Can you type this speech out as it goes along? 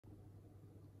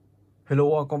Hello,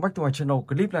 welcome back to my channel.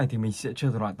 Clip này thì mình sẽ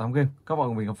chơi thể loại 8 game. Các bạn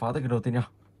cùng mình khám phá tới cái đầu tiên nha.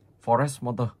 Forest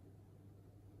Monster.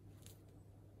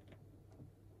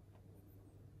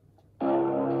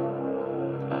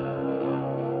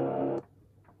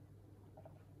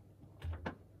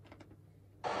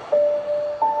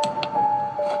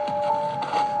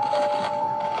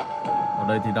 Ở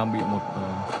đây thì đang bị một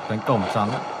cánh cổng chắn.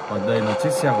 Và đây là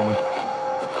chiếc xe của mình.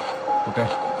 Ok,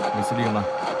 mình sẽ đi đường này.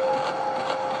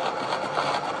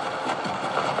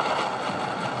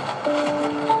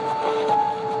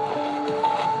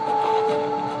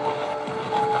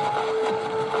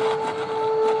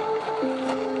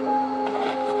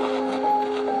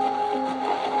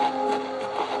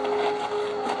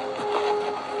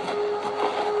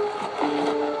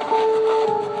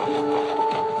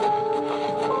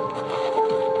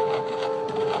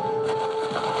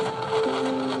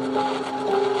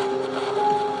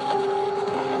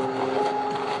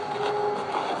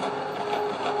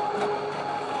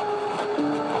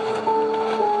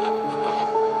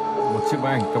 Chiếc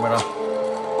máy ảnh camera.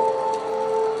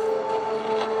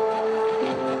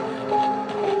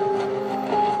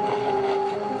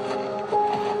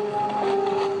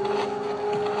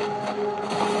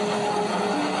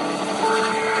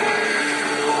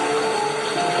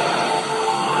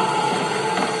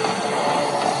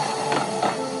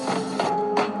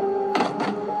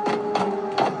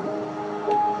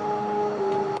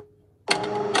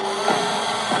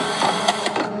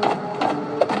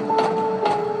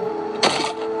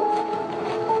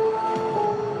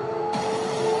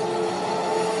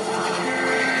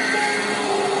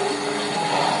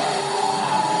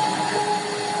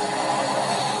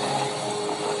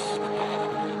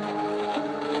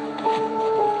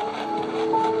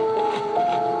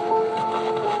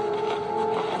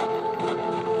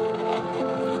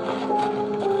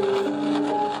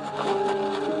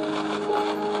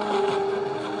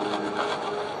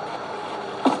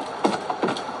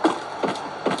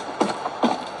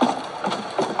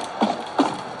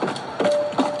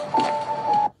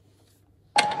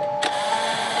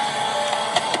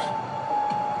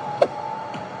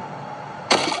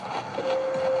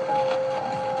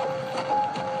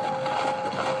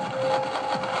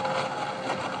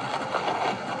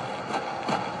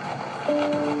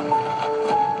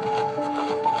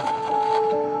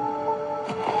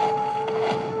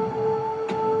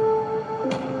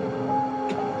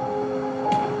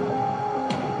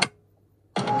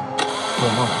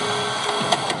 Đúng không?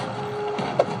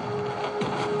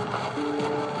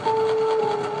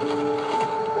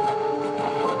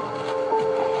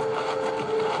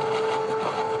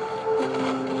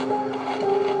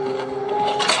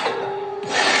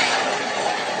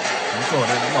 Cánh cửa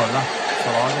đây đã mở ra.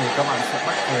 Sau đó thì các bạn sẽ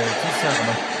bắt về chiếc xe của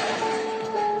mình.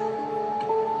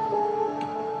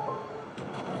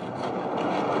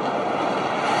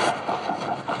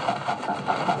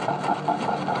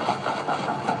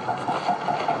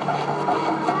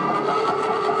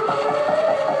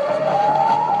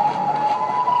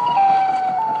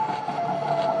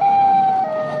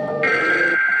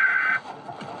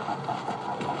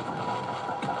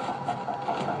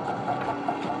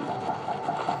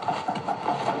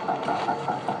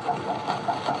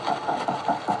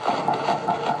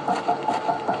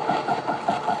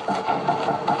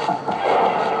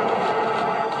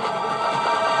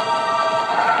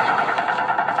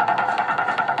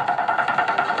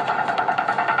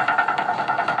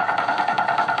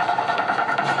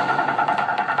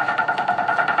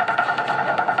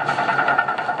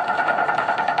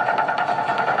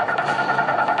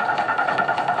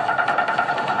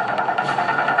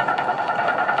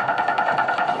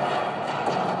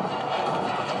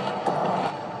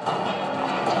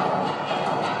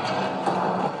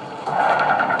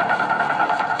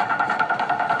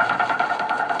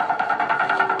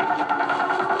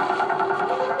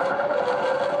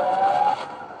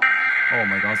 Oh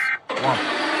my gosh. Wow.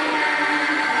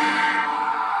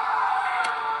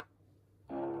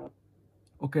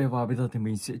 Ok, và bây giờ thì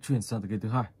mình sẽ chuyển sang cái thứ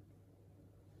hai.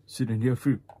 Siren here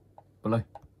free. Play.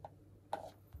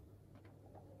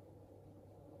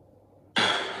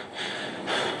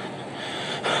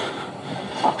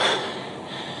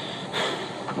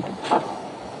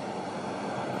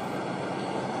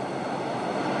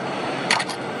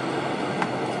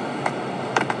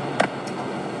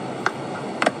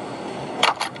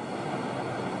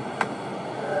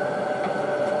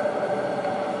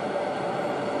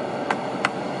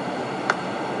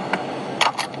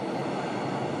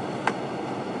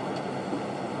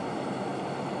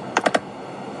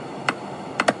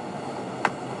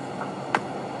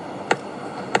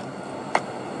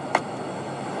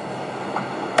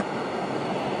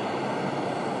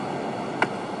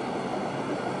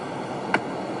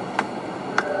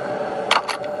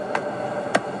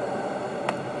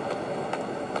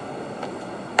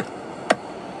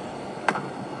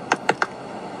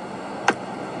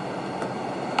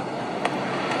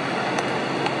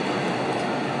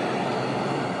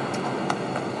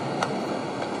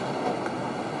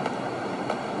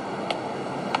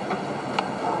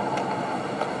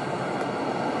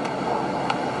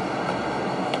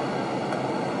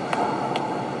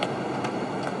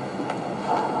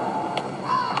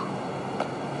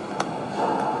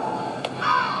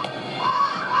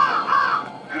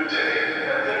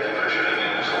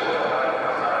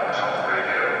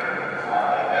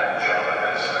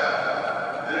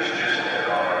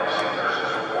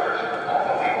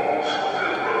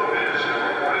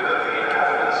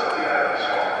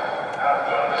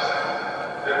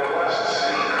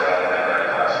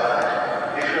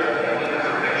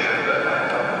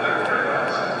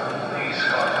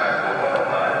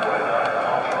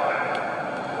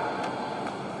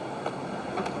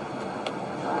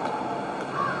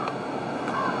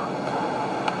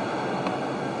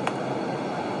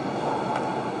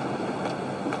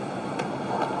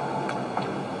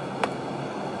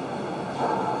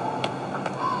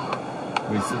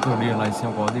 sẽ thử đi đường này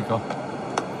xem có gì không.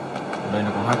 Ở đây là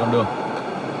có 2 con đường.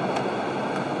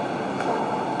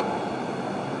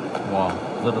 Wow,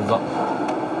 rất là rộng.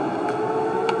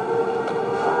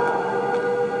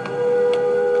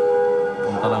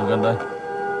 Chúng ta đang gần đây.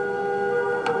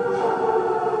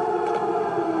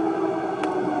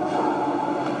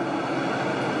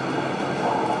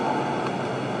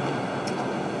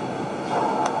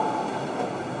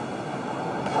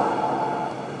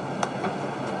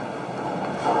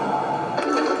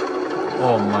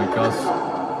 Oh my god.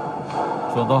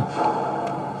 Xuống thôi.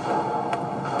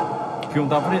 Khi chúng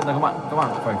ta phát hiện ra các bạn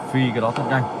phải phi cái đó thật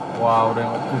nhanh. Wow, đây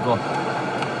nó cũng rồi.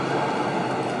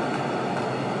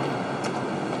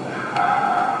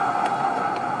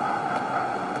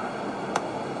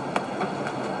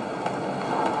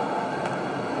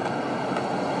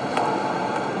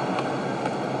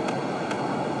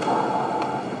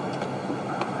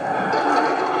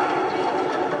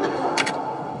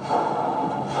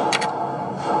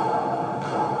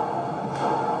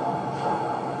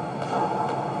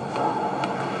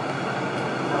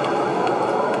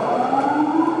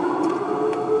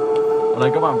 Ở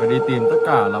đây các bạn phải đi tìm tất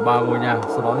cả là 3 ngôi nhà,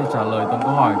 sau đó thì trả lời từng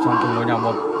câu hỏi trong từng ngôi nhà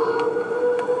một.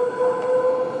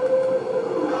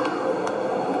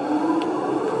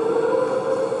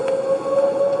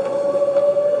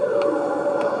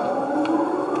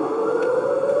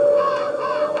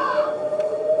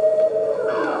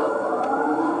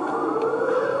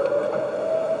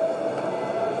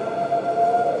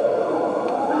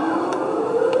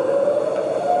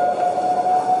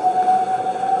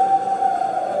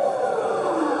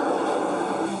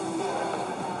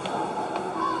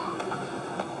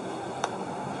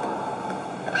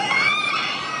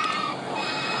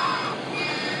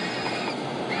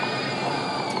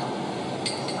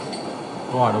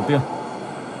 Câu hỏi đầu tiên.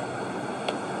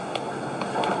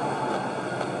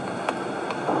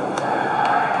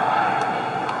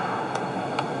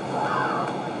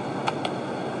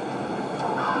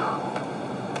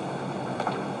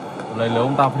 Ở đây nếu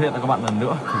ông ta phát hiện ra các bạn lần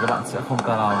nữa thì các bạn sẽ không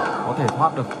thể nào có thể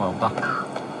thoát được khỏi ông ta.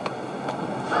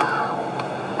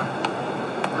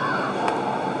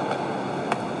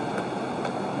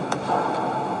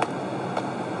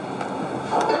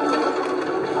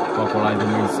 Còn này thì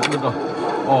mình sẽ biết rồi.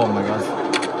 Oh my god.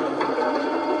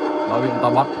 Đã bị người ta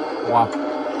bắt. Wow.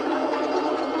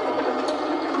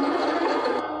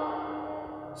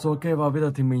 Rồi ok, và bây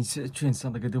giờ thì mình sẽ chuyển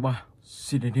sang cái thứ 3.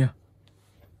 Siren here.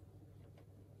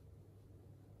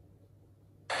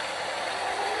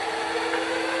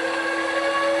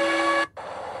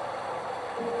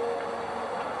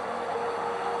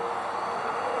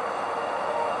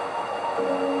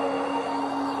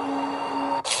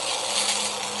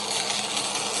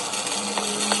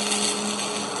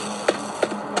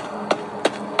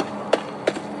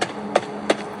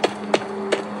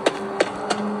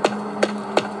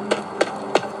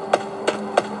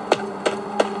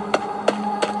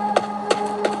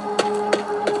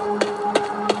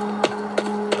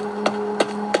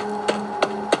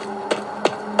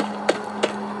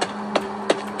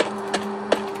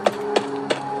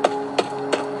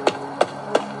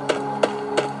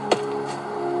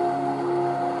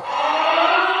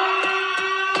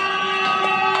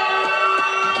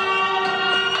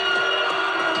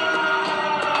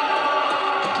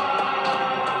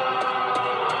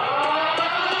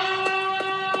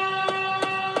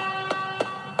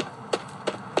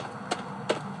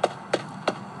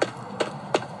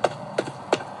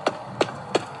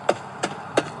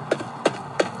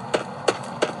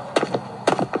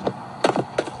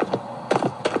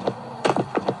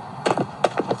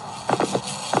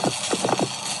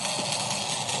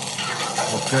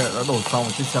 Ok, đã đổ xong một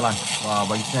chiếc xe này và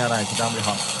bánh xe này thì đang bị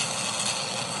hỏng.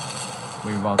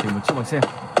 Mình vào tìm một chiếc bánh xe.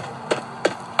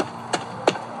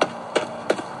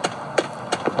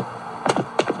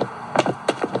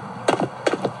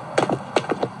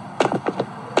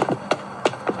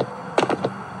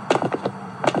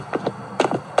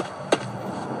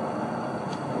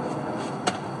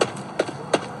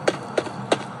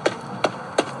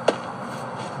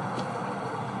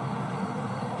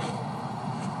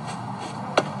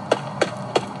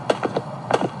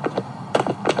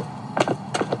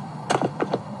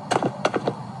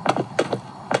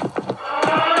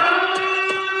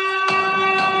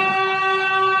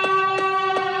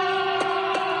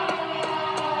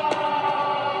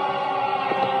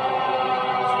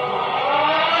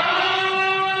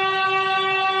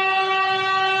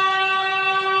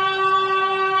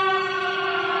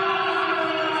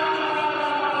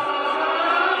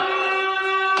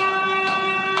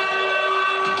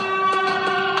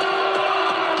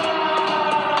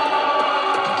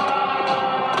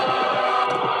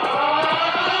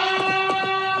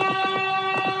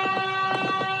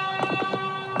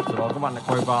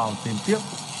 vào tìm tiếp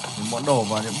những món đồ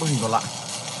và những bức hình còn lại.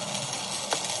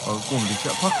 Và cuối cùng thì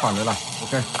sẽ thoát khỏi nơi này.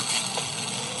 Ok.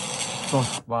 Rồi,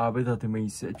 và bây giờ thì mình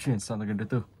sẽ chuyển sang game thứ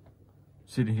tư.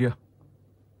 Siren here.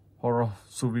 Horror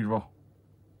Survival.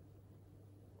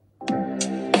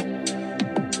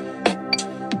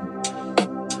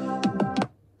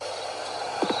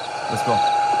 Let's go.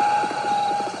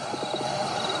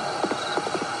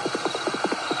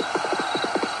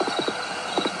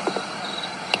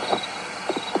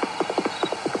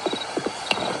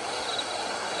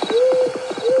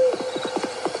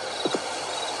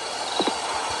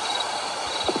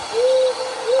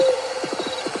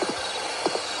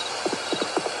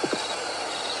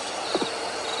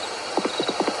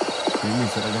 Mình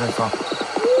sẽ đánh cái này sau.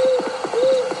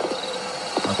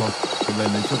 À thôi, mình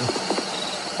lên lấy trước đi.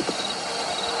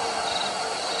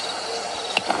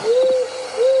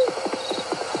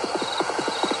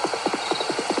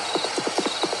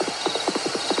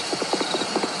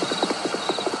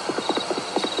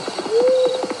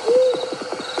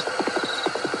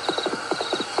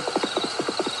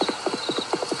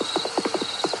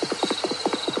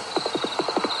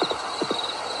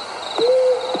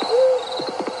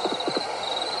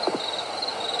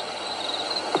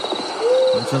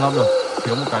 Chưa lắp được,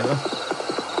 thiếu một cái nữa.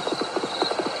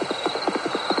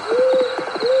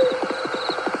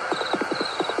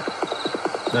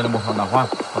 Đây là một hòn đảo hoang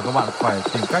và các bạn phải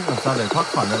tìm cách làm sao để thoát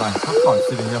khỏi nơi này, thoát khỏi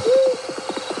Siren Hill.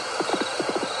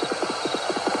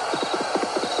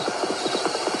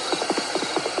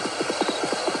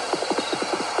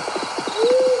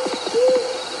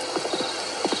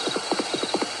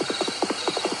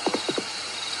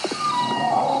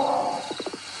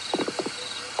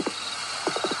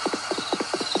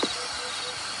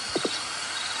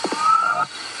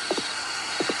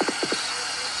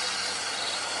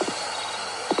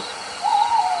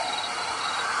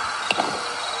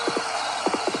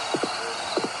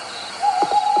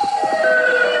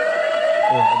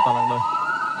 Ta đang đây,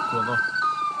 chuồn rồi.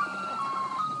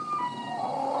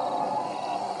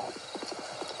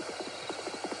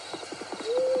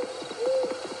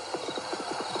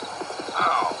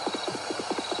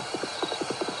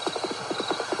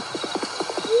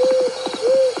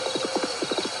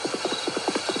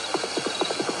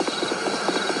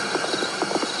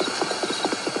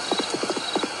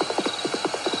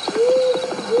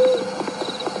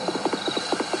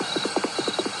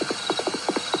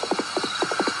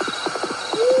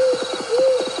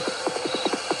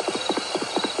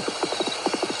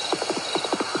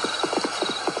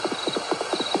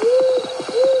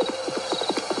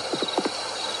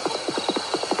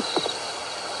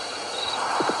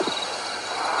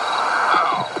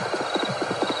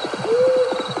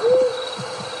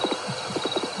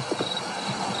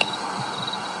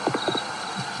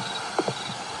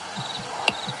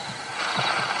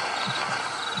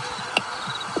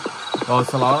 Rồi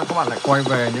sau đó các bạn lại quay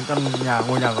về những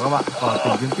ngôi nhà của các bạn và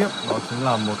tìm kiếm tiếp, đó chính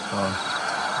là một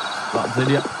đoạn dây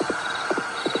điện.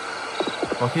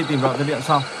 Và khi tìm đoạn dây điện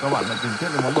xong, các bạn lại tìm tiếp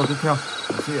những món đồ tiếp theo.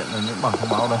 Nó xuất hiện ở những bảng thông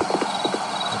báo đây.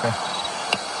 Ok.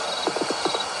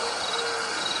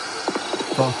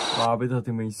 Rồi, và bây giờ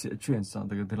thì mình sẽ chuyển sang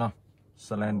tới cái thứ 5,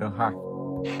 Slender 2.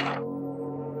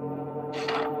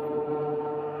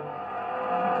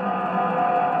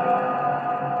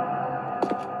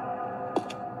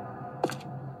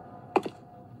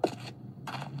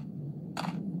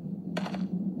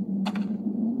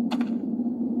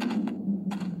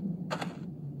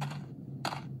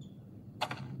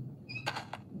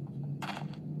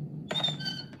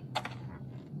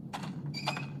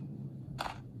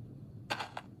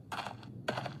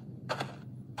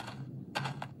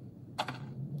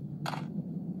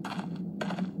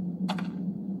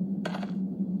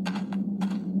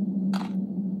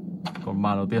 Còn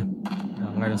màn đầu tiên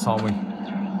ngay đằng sau mình.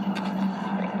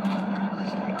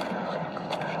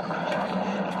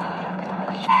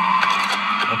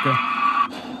 Ok,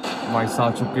 may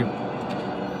sao chụp kịp.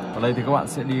 Ở đây thì các bạn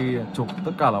sẽ đi chụp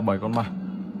tất cả là 7 con ma.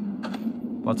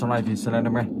 Và trong này thì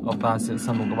Slenderman, ông ta sẽ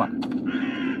săn lùng các bạn.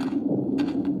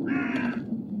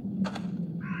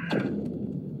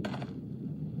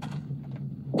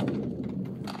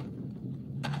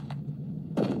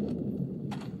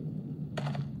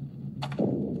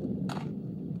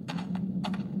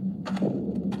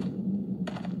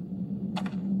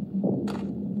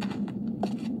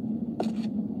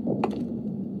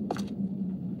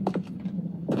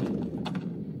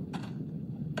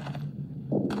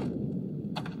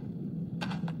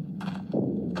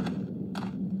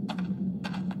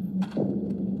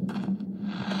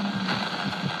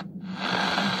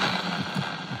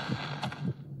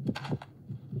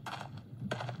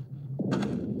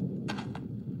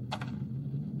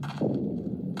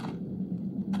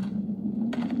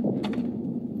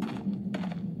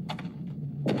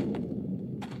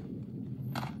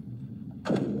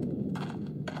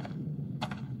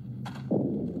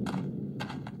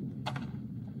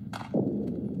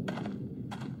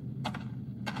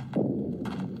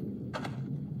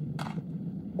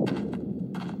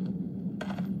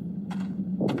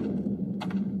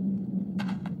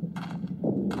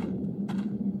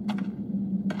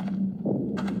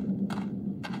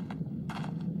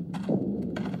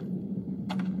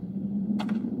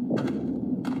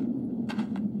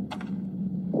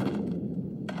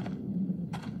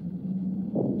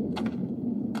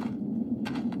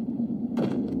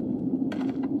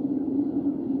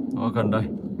 Nó ở gần đây,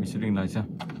 mình sẽ định này xem.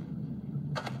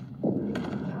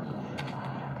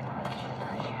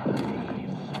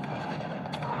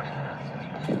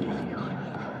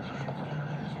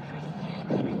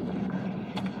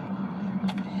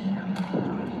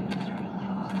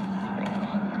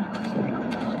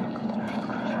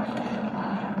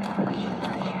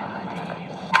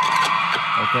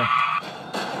 Ok.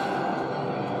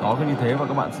 Đó, cứ như thế và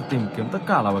các bạn sẽ tìm kiếm tất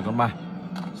cả là 7 con ma.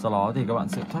 Sau đó thì các bạn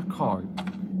sẽ thoát khỏi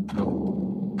được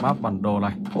map bản đồ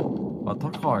này và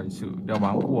thoát khỏi sự đeo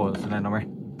bám của Slender.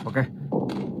 Ok.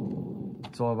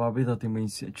 Rồi và bây giờ thì mình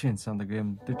sẽ chuyển sang tựa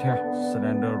game tiếp theo,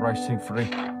 Slender Rising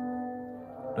Free.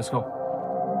 Let's go.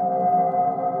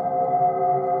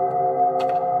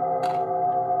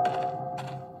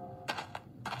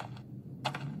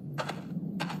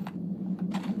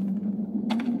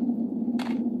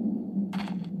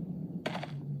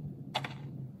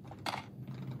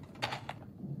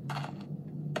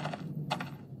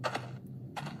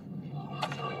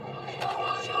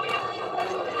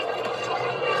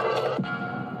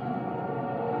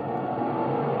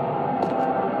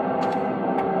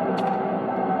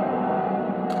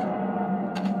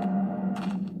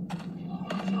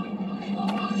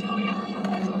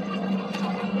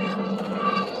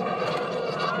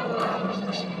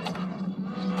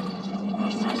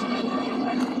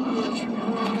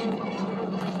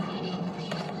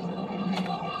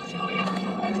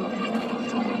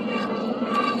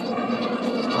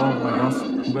 Oh my god,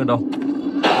 không biết đâu.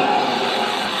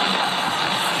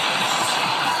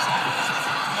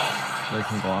 Đây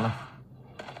không có nào.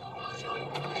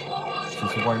 Chỉ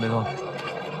xung quanh đây thôi.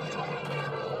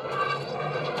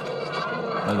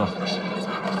 Đây rồi.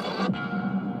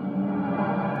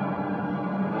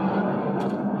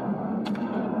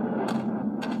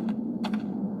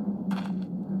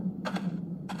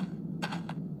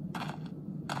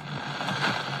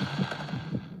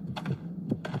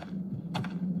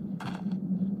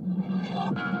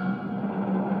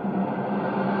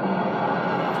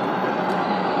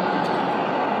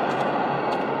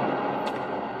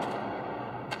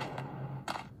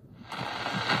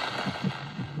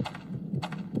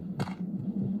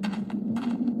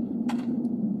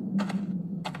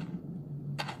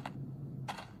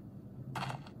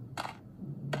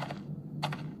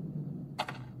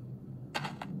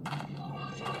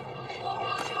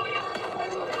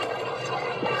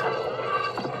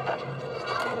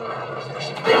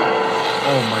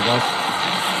 Oh my god.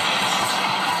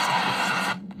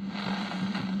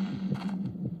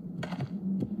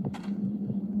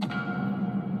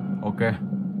 Ok.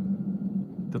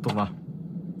 Tiếp tục nào.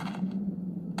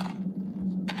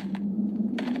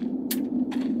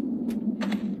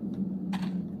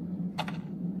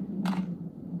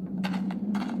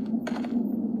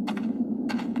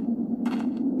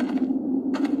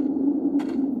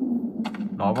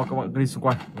 Đó, và các bạn cứ đi xung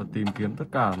quanh và tìm kiếm tất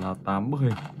cả là 8 bức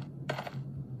hình.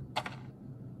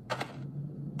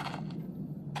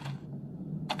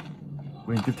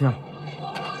 Hình tiếp theo.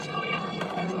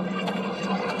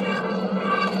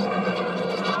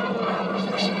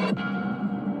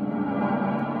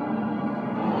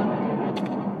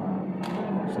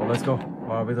 So let's go.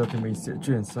 Và bây giờ thì mình sẽ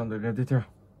chuyển sang tựa game tiếp theo,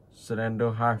 Slender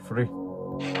High Free.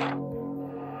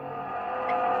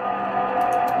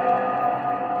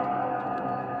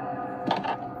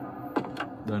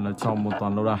 Đây là trong một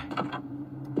toàn lâu đài.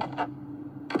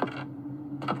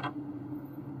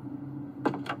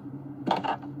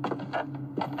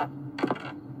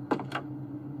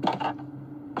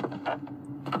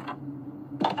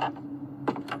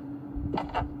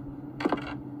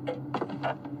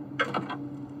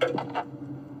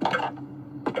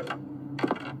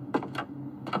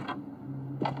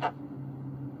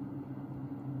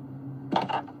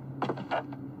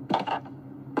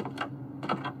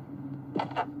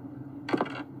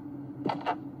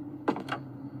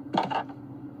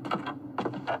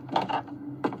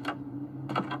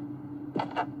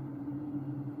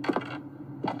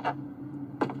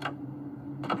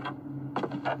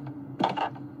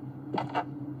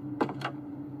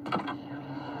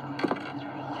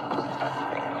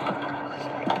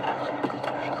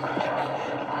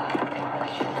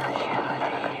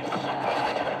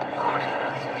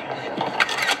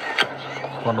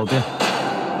 Con đầu tiên.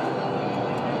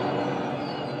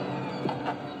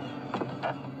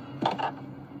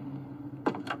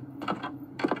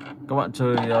 Các bạn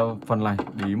chơi phần này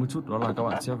để ý một chút, đó là các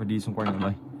bạn sẽ phải đi xung quanh ở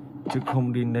đây chứ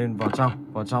không đi nên vào trong.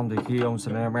 Vào trong thì khi ông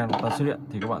Slenderman của ta xuất hiện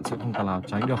thì các bạn sẽ không thể nào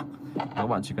tránh được. Các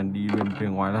bạn chỉ cần đi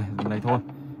bên ngoài này thôi.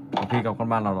 Và khi gặp con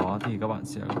ma nào đó thì các bạn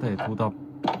sẽ có thể thu thập,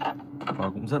 và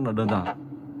cũng rất là đơn giản.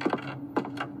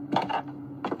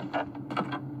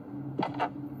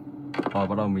 Rồi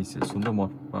bắt đầu mình sẽ xuống tầng 1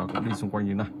 và cũng đi xung quanh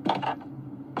như này.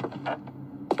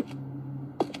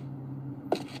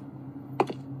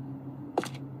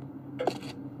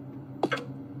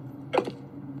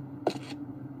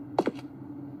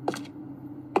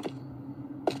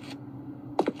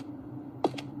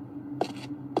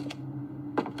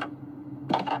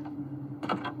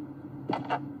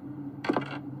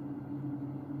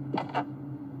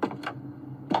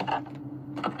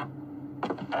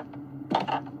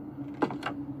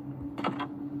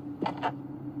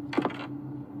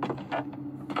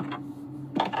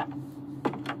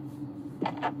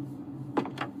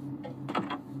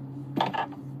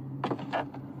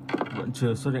 Vẫn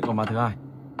chưa xuất hiện con ma thứ hai.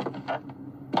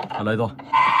 Ở đây rồi.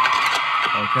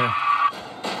 Ok.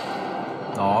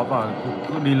 Đó, và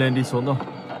cứ đi lên đi xuống thôi.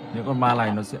 Những con ma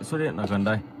này nó sẽ xuất hiện ở gần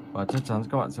đây và chắc chắn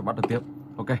các bạn sẽ bắt được tiếp.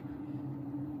 Ok.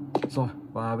 Rồi,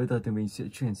 và bây giờ thì mình sẽ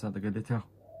chuyển sang tới cái tiếp theo.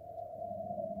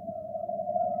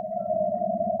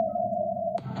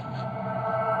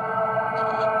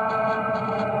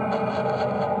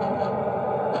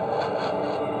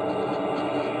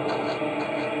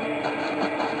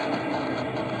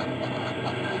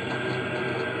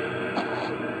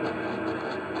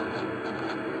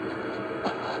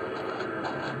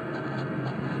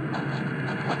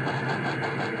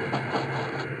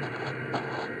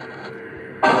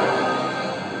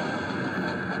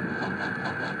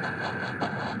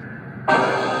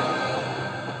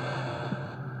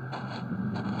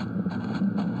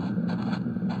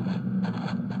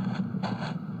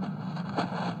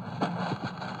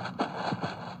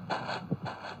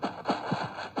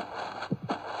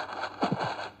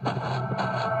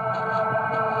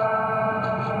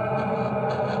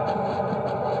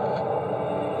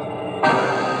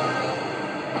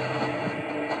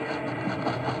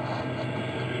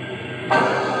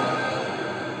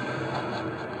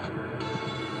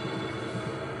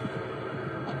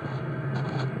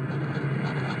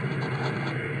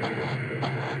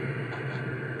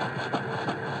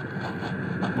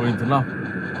 Mô hình thứ 5.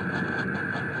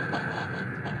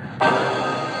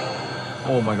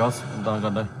 Oh my god, đang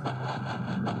gần đây.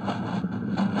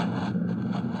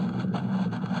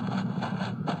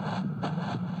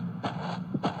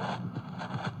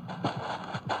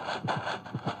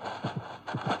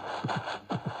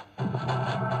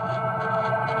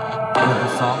 Mô hình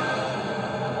thứ 6.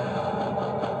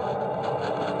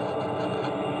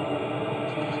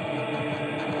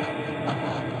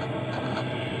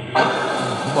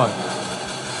 Thứ 7.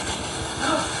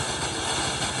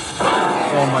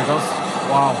 Oh my god,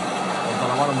 wow, ta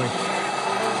đã bắt được mình.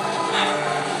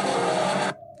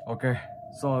 Ok,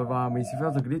 rồi và mình xin phép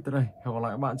dừng clip tới đây. Hẹn gặp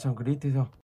lại các bạn trong clip tiếp theo.